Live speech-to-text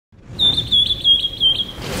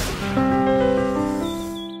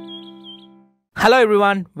Hello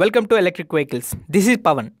everyone, welcome to Electric Vehicles. This is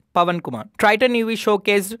Pavan Kumar. Triton EV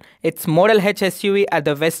showcased its Model H SUV at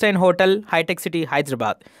the Western Hotel, High-Tech City,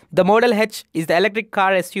 Hyderabad. The Model H is the electric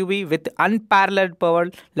car SUV with unparalleled power,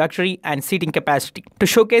 luxury and seating capacity. To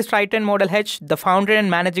showcase Triton Model H, the founder and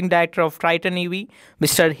managing director of Triton EV,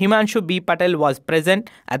 Mr. Himanshu B. Patel was present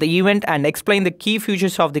at the event and explained the key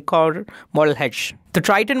features of the car Model H. The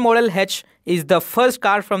Triton Model H is the first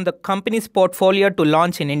car from the company's portfolio to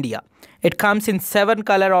launch in India. It comes in 7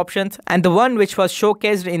 color options and the one which was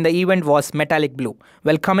showcased in the event was metallic blue.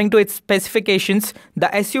 Well, coming to its specifications, the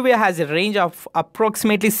SUV has a range of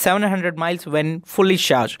approximately 700 miles when fully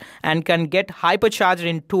charged and can get hypercharged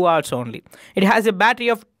in 2 hours only. It has a battery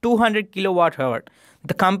of 200 kWh.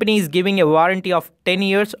 The company is giving a warranty of 10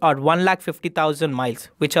 years or 1,50,000 miles,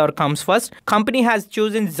 whichever comes first. Company has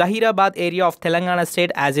chosen Zahirabad area of Telangana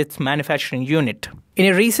state as its manufacturing unit. In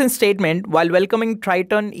a recent statement, while welcoming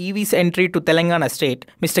Triton EV's entry to Telangana state,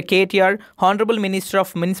 Mr. KTR, Honorable Minister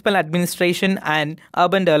of Municipal Administration and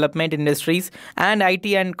Urban Development Industries and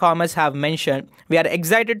IT and Commerce have mentioned, "We are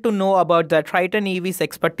excited to know about the Triton EV's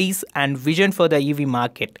expertise and vision for the EV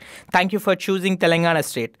market. Thank you for choosing Telangana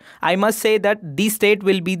state. I must say that this state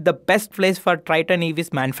will be the best place for Triton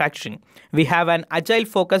EV's manufacturing. We have an agile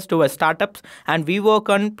focus towards startups and we work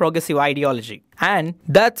on progressive ideology." And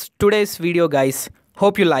that's today's video, guys.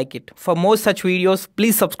 Hope you like it. For more such videos,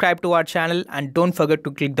 please subscribe to our channel and don't forget to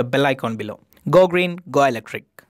click the bell icon below. Go green, go electric.